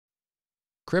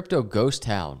crypto ghost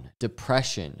town,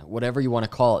 depression, whatever you want to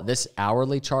call it. This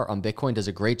hourly chart on Bitcoin does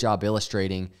a great job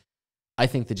illustrating, I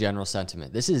think, the general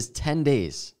sentiment. This is 10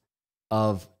 days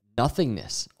of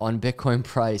nothingness on Bitcoin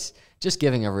price, just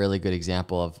giving a really good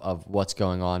example of what's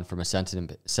going on from a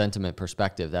sentiment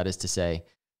perspective. That is to say,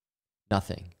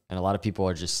 nothing. And a lot of people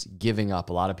are just giving up.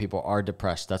 A lot of people are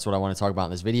depressed. That's what I want to talk about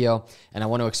in this video. And I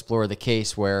want to explore the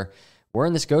case where we're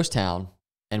in this ghost town,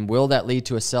 and will that lead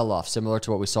to a sell-off similar to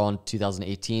what we saw in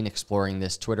 2018, exploring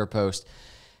this Twitter post.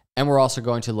 And we're also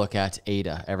going to look at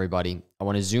ADA, everybody. I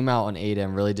want to zoom out on ADA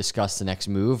and really discuss the next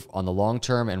move on the long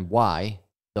term and why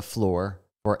the floor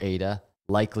for ADA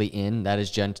likely in. That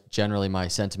is generally my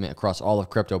sentiment across all of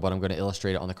crypto, but I'm going to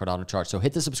illustrate it on the Cardano chart. So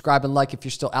hit the subscribe and like if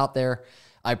you're still out there.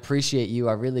 I appreciate you.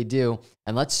 I really do.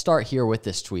 And let's start here with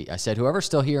this tweet. I said, whoever's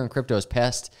still here in crypto is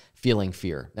past feeling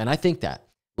fear. And I think that.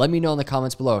 Let me know in the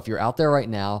comments below. If you're out there right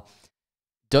now,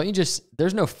 don't you just,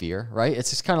 there's no fear, right? It's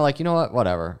just kind of like, you know what,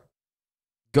 whatever.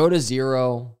 Go to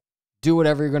zero, do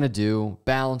whatever you're going to do,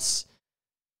 bounce.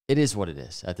 It is what it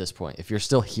is at this point. If you're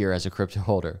still here as a crypto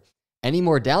holder, any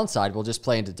more downside will just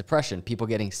play into depression. People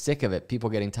getting sick of it, people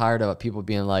getting tired of it, people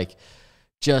being like,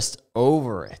 just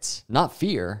over it. Not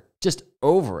fear, just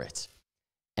over it.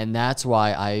 And that's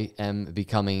why I am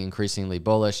becoming increasingly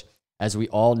bullish, as we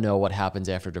all know what happens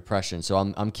after depression. So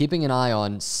I'm keeping an eye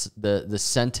on the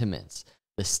sentiments,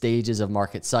 the stages of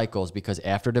market cycles, because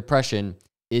after depression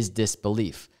is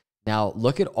disbelief. Now,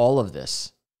 look at all of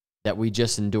this that we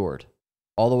just endured,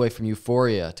 all the way from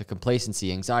euphoria to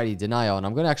complacency, anxiety, denial. And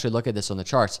I'm going to actually look at this on the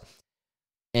charts.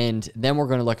 And then we're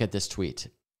going to look at this tweet,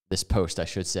 this post, I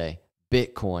should say.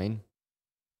 Bitcoin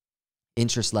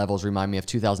interest levels remind me of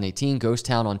 2018, ghost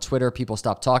town on Twitter. People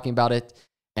stopped talking about it.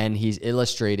 And he's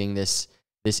illustrating this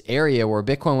area where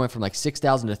Bitcoin went from like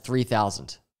 6,000 to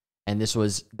 3,000. And this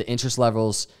was the interest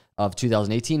levels of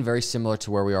 2018, very similar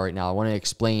to where we are right now. I want to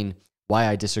explain why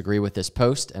I disagree with this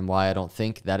post and why I don't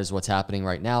think that is what's happening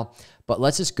right now. But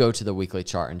let's just go to the weekly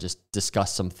chart and just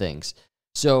discuss some things.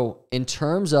 So in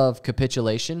terms of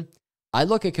capitulation, I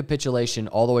look at capitulation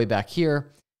all the way back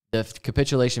here. The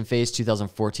capitulation phase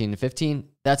 2014 and 15,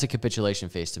 that's a capitulation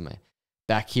phase to me.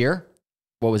 Back here,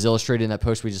 what was illustrated in that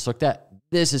post we just looked at,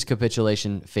 this is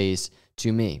capitulation phase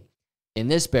to me. In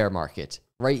this bear market,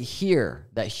 right here,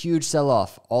 that huge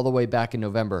sell-off all the way back in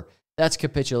November, that's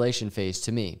capitulation phase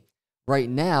to me. Right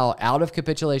now, out of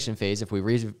capitulation phase, if we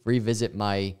revisit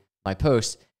my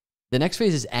post, the next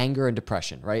phase is anger and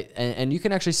depression, right? And you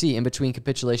can actually see in between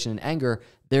capitulation and anger,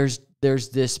 there's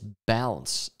this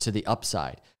bounce to the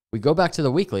upside. We go back to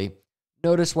the weekly,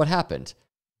 notice what happened.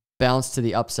 Bounce to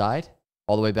the upside,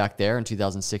 all the way back there in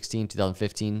 2016,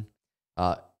 2015,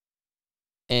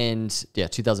 and yeah,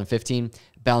 2015,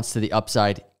 bounced to the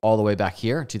upside all the way back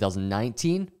here in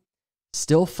 2019,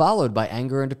 still followed by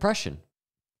anger and depression.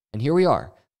 And here we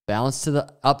are, bounced to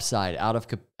the upside out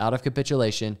of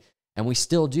capitulation, and we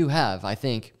still do have, I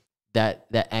think, that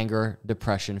anger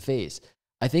depression phase.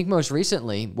 I think most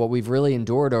recently, what we've really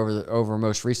endured over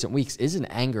most recent weeks is an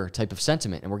anger type of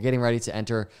sentiment, and we're getting ready to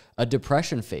enter a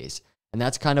depression phase. And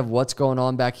that's kind of what's going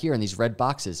on back here in these red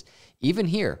boxes. Even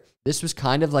here, this was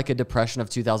kind of like a depression of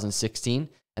 2016,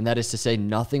 and that is to say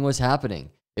nothing was happening.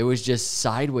 It was just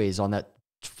sideways on that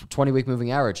 20-week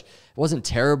moving average. It wasn't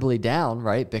terribly down,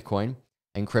 right, Bitcoin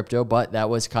and crypto, but that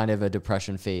was kind of a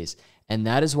depression phase. And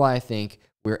that is why I think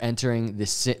we're in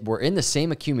the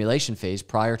same accumulation phase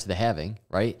prior to the halving,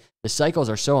 right? The cycles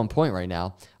are so on point right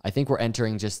now. I think we're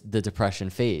entering just the depression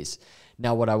phase.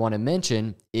 Now, what I want to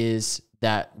mention is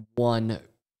that one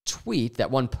tweet, that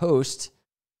one post,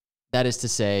 that is to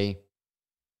say,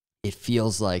 it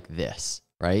feels like this,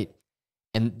 right?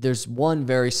 And there's one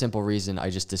very simple reason I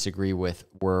just disagree with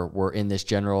we're in this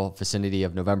general vicinity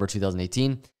of November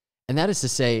 2018, and that is to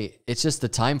say, it's just the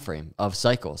time frame of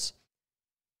cycles.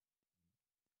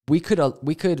 We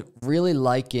could really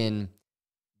liken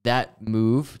that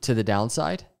move to the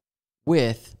downside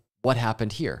with what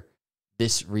happened here.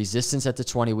 This resistance at the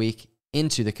 20-week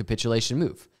into the capitulation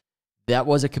move. That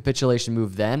was a capitulation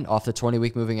move then off the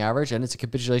 20-week moving average, and it's a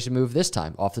capitulation move this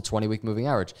time off the 20-week moving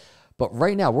average. But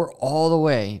right now, we're all the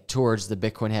way towards the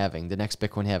Bitcoin halving, the next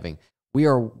Bitcoin halving. We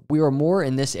are more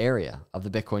in this area of the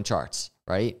Bitcoin charts,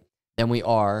 right, than we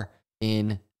are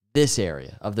in this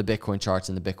area of the Bitcoin charts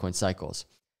and the Bitcoin cycles.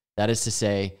 That is to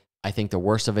say, I think the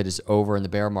worst of it is over in the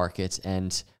bear markets,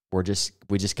 and we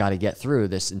just got to get through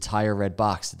this entire red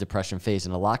box, the depression phase,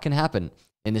 and a lot can happen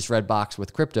in this red box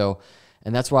with crypto,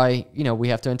 and that's why we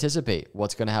have to anticipate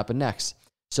what's going to happen next.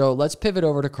 So let's pivot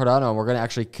over to Cardano, and we're going to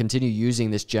actually continue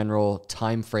using this general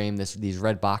time frame, these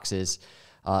red boxes,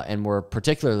 And we're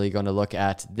particularly going to look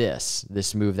at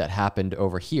this move that happened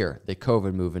over here, the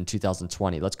COVID move in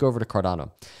 2020. Let's go over to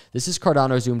Cardano. This is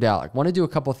Cardano zoomed out. I want to do a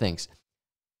couple things.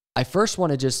 I first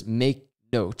want to just make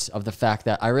note of the fact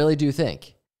that I really do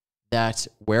think that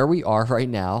where we are right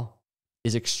now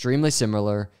is extremely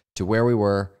similar to where we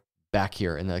were back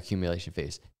here in the accumulation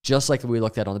phase. Just like we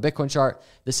looked at on the Bitcoin chart,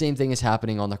 the same thing is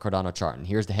happening on the Cardano chart. And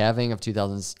here's the halving of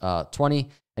 2020,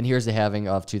 and here's the halving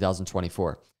of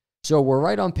 2024. So we're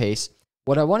right on pace.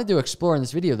 What I wanted to explore in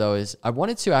this video, though, is I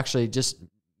wanted to actually just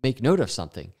make note of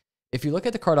something. If you look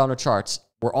at the Cardano charts,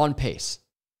 we're on pace.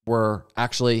 We're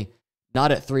actually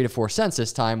not at 3 to 4 cents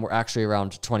this time. We're actually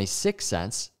around 26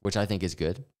 cents, which I think is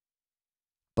good.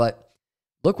 But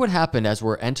look what happened as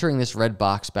we're entering this red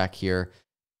box back here.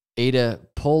 ADA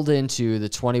pulled into the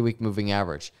 20-week moving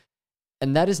average.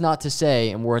 And that is not to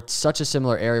say, and we're at such a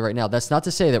similar area right now, that's not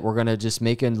to say that we're going to just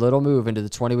make a little move into the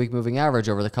 20-week moving average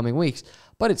over the coming weeks,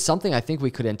 but it's something I think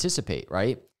we could anticipate,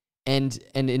 right? And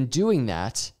in doing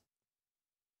that,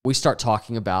 we start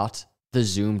talking about the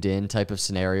zoomed in type of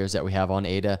scenarios that we have on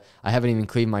ADA. I haven't even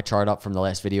cleaned my chart up from the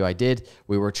last video I did.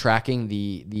 We were tracking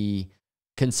the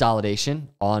consolidation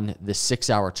on the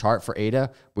 6-hour chart for ADA.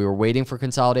 We were waiting for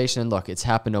consolidation, and look, it's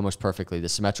happened almost perfectly. The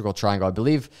symmetrical triangle, I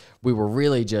believe we were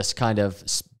really just kind of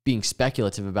being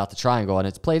speculative about the triangle, and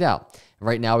it's played out.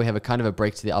 Right now, we have a kind of a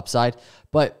break to the upside,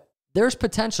 but there's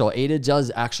potential. ADA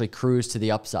does actually cruise to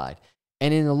the upside.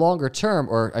 And in the longer term,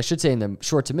 or I should say in the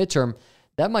short to midterm,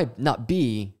 that might not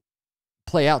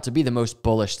play out to be the most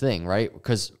bullish thing, right?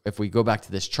 Because if we go back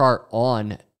to this chart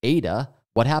on ADA,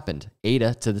 what happened?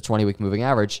 ADA to the 20-week moving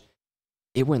average,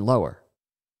 it went lower.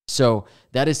 So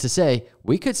that is to say,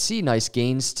 we could see nice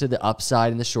gains to the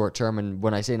upside in the short term. And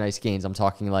when I say nice gains, I'm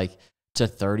talking like to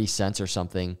 30 cents or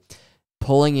something,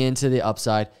 pulling into the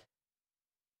upside.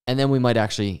 And then we might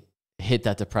actually hit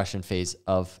that depression phase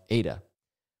of ADA.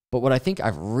 But what I think I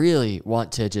really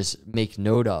want to just make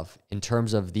note of in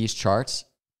terms of these charts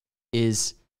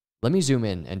is, let me zoom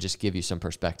in and just give you some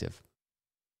perspective.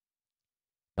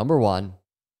 Number one,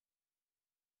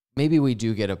 maybe we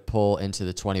do get a pull into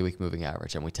the 20-week moving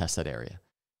average and we test that area.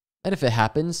 And if it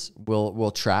happens,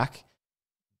 we'll track.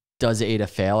 Does ADA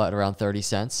fail at around 30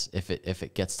 cents if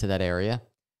it gets to that area?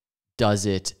 Does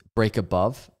it break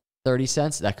above 30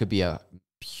 cents? That could be a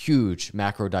huge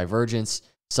macro divergence,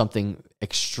 something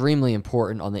extremely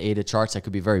important on the ADA charts that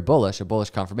could be very bullish, a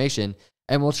bullish confirmation,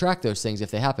 and we'll track those things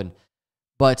if they happen.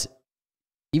 But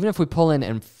even if we pull in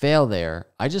and fail there,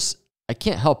 I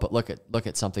can't help but look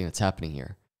at something that's happening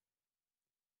here.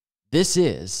 This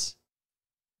is,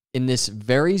 in this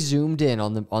very zoomed in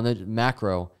on the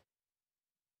macro,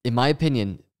 in my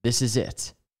opinion, this is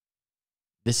it.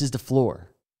 This is the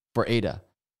floor for ADA.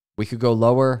 We could go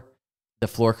lower. The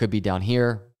floor could be down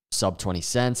here, sub 20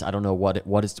 cents. I don't know what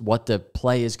the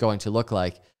play is going to look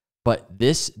like, but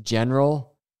this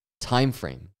general time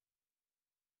frame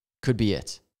could be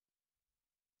it.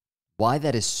 Why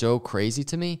that is so crazy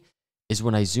to me is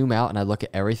when I zoom out and I look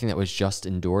at everything that was just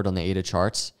endured on the ADA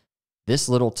charts, this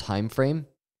little time frame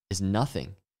is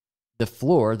nothing. The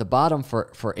floor, the bottom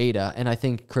for ADA, and I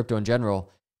think crypto in general,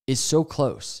 is so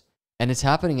close. And it's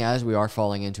happening as we are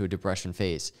falling into a depression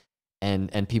phase.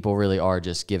 And people really are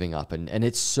just giving up. And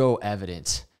it's so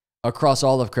evident across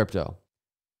all of crypto.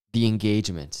 The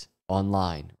engagement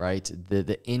online, right?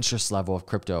 The interest level of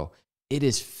crypto, it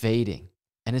is fading.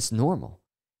 And it's normal.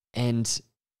 And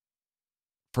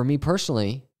for me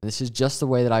personally, this is just the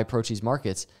way that I approach these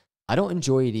markets, I don't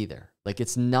enjoy it either. Like,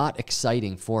 it's not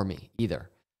exciting for me either.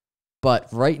 But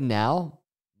right now,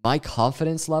 my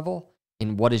confidence level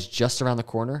in what is just around the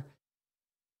corner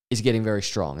is getting very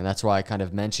strong. And that's why I kind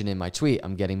of mentioned in my tweet,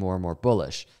 I'm getting more and more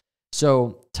bullish.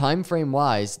 So time frame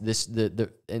wise,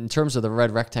 in terms of the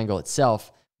red rectangle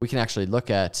itself, we can actually look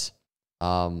at,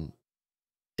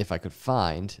 if I could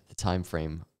find the time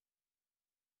frame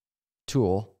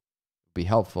tool, would be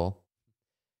helpful.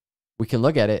 We can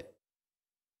look at it.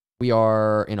 We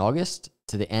are in August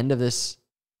to the end of this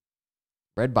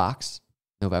red box,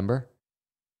 November.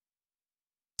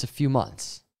 It's a few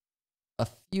months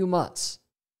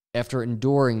after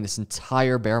enduring this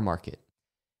entire bear market.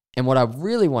 And what I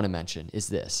really want to mention is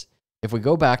this. If we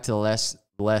go back to the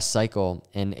last cycle,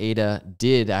 and ADA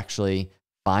did actually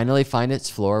finally find its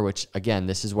floor, which again,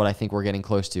 this is what I think we're getting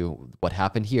close to. What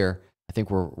happened here, I think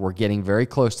we're getting very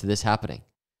close to this happening.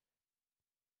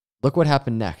 Look what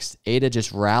happened next. ADA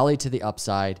just rallied to the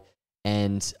upside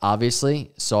and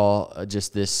obviously saw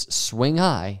just this swing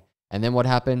high. And then what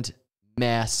happened?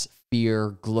 Mass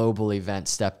fear global event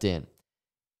stepped in.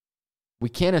 We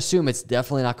can't assume it's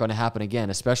definitely not going to happen again,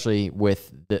 especially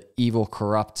with the evil,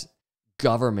 corrupt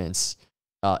governments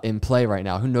in play right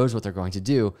now. Who knows what they're going to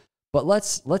do? But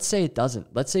let's say it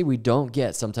doesn't. Let's say we don't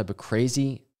get some type of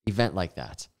crazy event like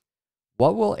that.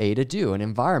 What will ADA do? An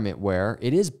environment where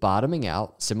it is bottoming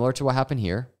out, similar to what happened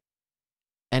here.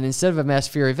 And instead of a mass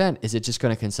fear event, is it just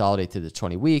going to consolidate to the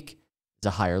 20-week? Is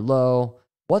a higher low?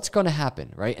 What's going to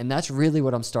happen, right? And that's really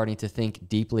what I'm starting to think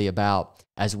deeply about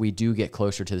as we do get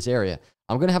closer to this area.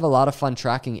 I'm going to have a lot of fun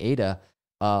tracking ADA.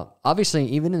 Obviously,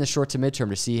 even in the short to midterm,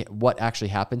 to see what actually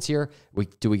happens here.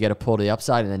 Do we get a pull to the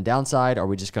upside and then downside? Are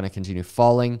we just going to continue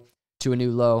falling to a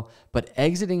new low? But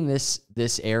exiting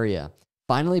this area,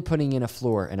 finally putting in a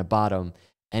floor and a bottom,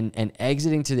 and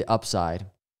exiting to the upside,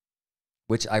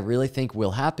 which I really think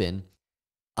will happen.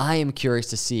 I am curious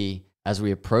to see as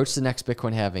we approach the next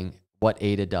Bitcoin halving what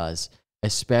ADA does,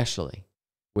 especially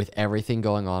with everything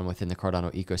going on within the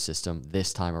Cardano ecosystem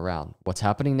this time around. What's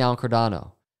happening now in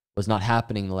Cardano was not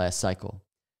happening the last cycle.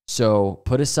 So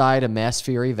put aside a mass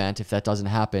fear event. If that doesn't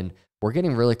happen, we're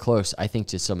getting really close, I think,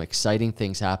 to some exciting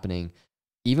things happening,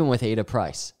 even with ADA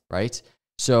price, right?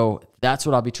 So that's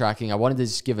what I'll be tracking. I wanted to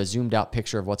just give a zoomed out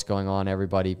picture of what's going on,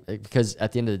 everybody, because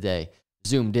at the end of the day,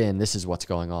 zoomed in, this is what's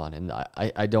going on. And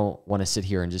I don't want to sit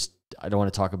here and I don't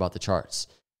want to talk about the charts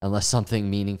unless something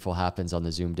meaningful happens on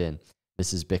the zoomed in.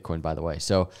 This is Bitcoin, by the way.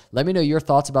 So let me know your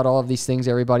thoughts about all of these things,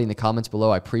 everybody, in the comments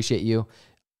below. I appreciate you.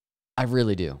 I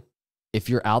really do. If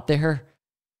you're out there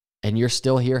and you're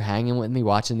still here hanging with me,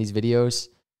 watching these videos,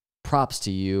 props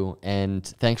to you. And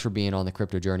thanks for being on the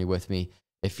crypto journey with me.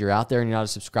 If you're out there and you're not a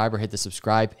subscriber, hit the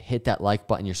subscribe, hit that like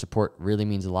button. Your support really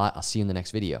means a lot. I'll see you in the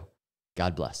next video.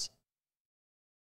 God bless.